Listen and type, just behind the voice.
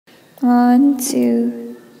1,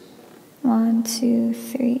 2, 1, 2,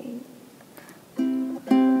 3.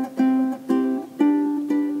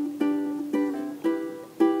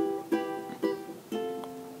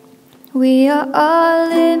 We are all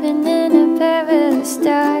living in a perilous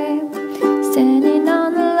time. Standing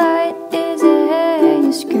on the light is a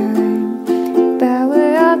heinous crime.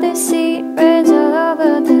 Power of the sea reigns all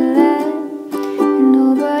over the land, and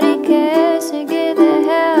nobody cares to give a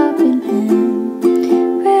helping hand.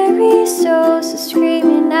 Weary souls are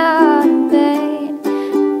screaming out in vain.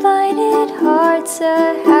 Blinded hearts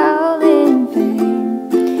are howling in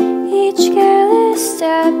vain. Each careless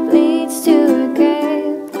step leads to a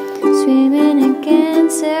grave, swimming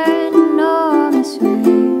against an enormous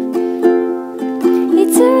wave.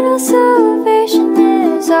 Eternal salvation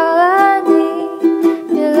is all I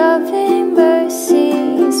need. Your loving mercy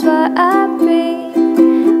is what I breathe.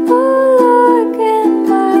 Oh Lord, grant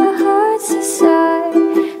my heart's desire,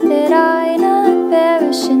 that I not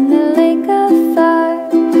perish in the lake of fire.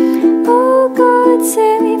 Oh God,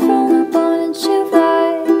 save me from the bondage of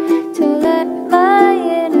life, to let my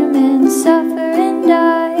inner man suffer and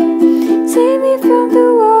die. Save me from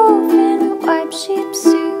the wolf in a white sheep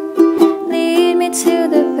suit. Lead me to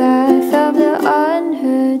the path of the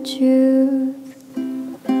unheard truth.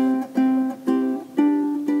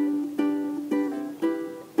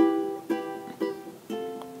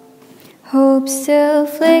 Hope still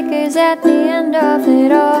flickers at the end of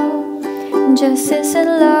it all. Justice and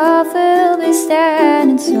love will be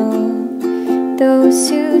standing tall. Those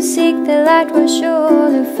who seek the light will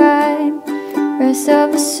surely find rest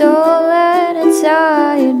of the soul and a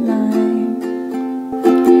tired mind.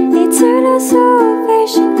 Eternal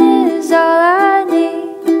salvation is all I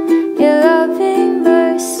need. Your loving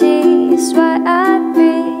mercy is what I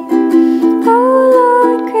breathe. Oh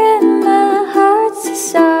Lord, grant my heart's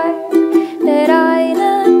desire, that I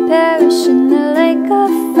not perish in the lake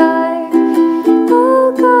of fire.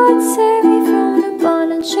 Oh God, save me from the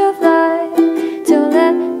bondage of life, don't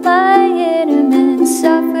let my inner man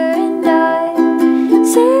suffer and die.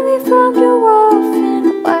 Save me from the wolf in a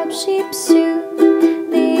white sheep suit.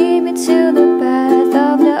 Lead me to the path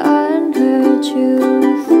of the unheard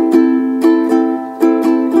truth.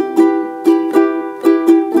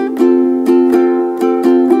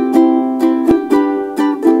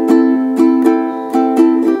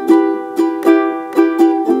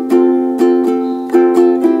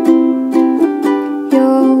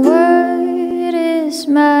 Your word is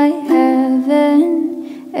my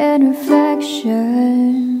heaven and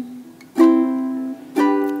reflection,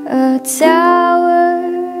 a tower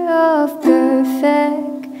of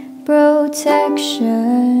perfect protection.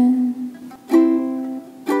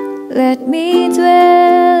 Let me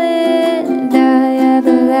dwell in thy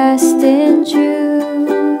everlasting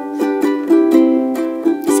truth.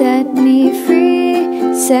 Set me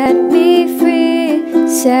free, set me free,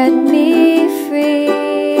 set me free.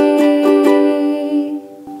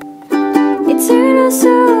 Eternal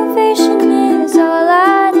salvation is all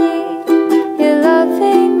I need. Your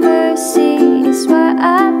loving mercy is what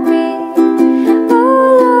I breathe.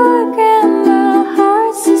 Oh Lord, grant my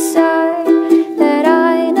heart's desire, that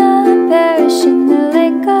I not perish in the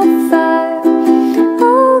lake of fire.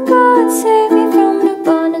 Oh God, save me from the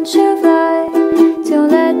bondage of life, don't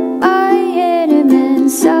let my inner man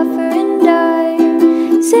suffer and die.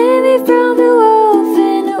 Save me from the wolf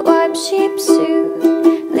in a white sheep suit.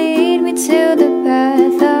 Lead me to the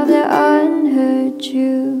path of the unheard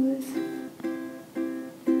truth.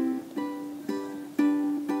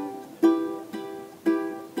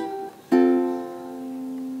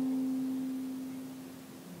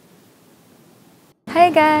 Hi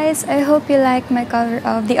guys, I hope you like my cover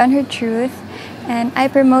of The Unheard Truth, and I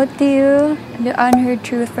promote to you The Unheard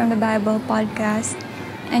Truth from the Bible podcast,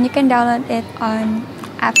 and you can download it on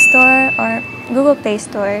App Store or Google Play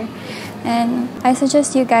Store. And I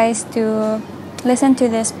suggest you guys to listen to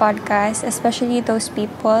this podcast, especially those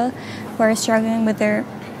people who are struggling with their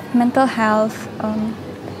mental health,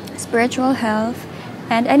 spiritual health,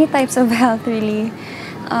 and any types of health really.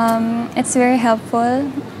 It's very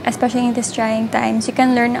helpful, especially in these trying times. You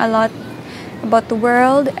can learn a lot about the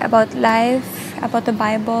world, about life, about the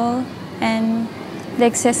Bible, and the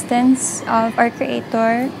existence of our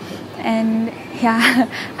Creator. And yeah,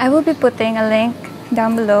 I will be putting a link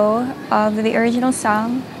down below of the original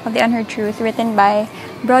song of The Unheard Truth written by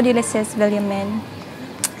Brother Ulysses Villamin.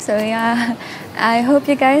 So yeah, I hope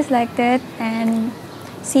you guys liked it, and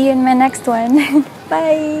see you in my next one.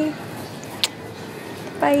 Bye!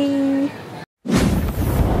 Bye!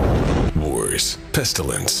 Wars,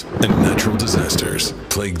 pestilence, and natural disasters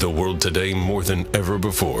plague the world today more than ever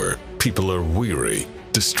before. People are weary,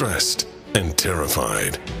 distressed, and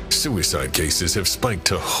terrified. Suicide cases have spiked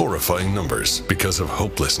to horrifying numbers because of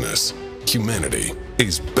hopelessness. Humanity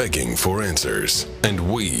is begging for answers,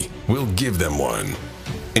 and we will give them one.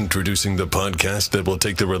 Introducing the podcast that will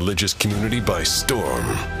take the religious community by storm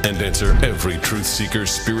and answer every truth seeker's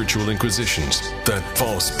spiritual inquisitions that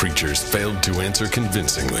false preachers failed to answer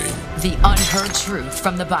convincingly. The Unheard Truth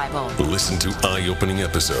from the Bible. Listen to eye-opening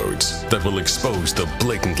episodes that will expose the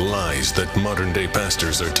blatant lies that modern-day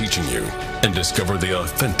pastors are teaching you and discover the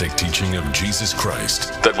authentic teaching of Jesus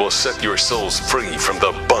Christ that will set your souls free from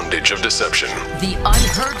the bondage of deception. The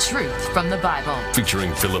Unheard Truth from the Bible.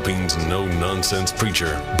 Featuring Philippines' no-nonsense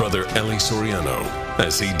preacher, Brother Eli Soriano,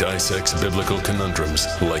 as he dissects biblical conundrums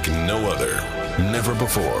like no other. Never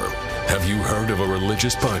before have you heard of a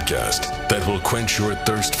religious podcast that will quench your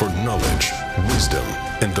thirst for knowledge, wisdom,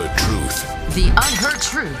 and the truth. The Unheard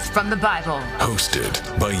Truth from the Bible. Hosted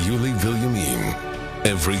by Yuli Vilyamin.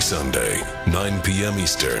 Every Sunday, 9 p.m.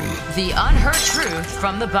 Eastern. The Unheard Truth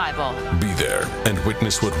from the Bible. Be there and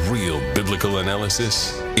witness what real biblical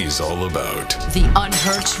analysis is all about. The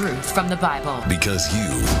Unheard Truth from the Bible. Because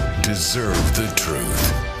you deserve the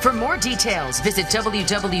truth. For more details, visit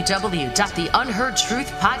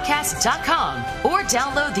www.theunheardtruthpodcast.com or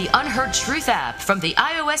download the Unheard Truth app from the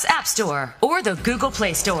iOS App Store or the Google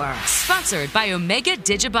Play Store. Sponsored by Omega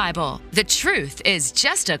Digibible. The truth is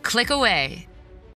just a click away.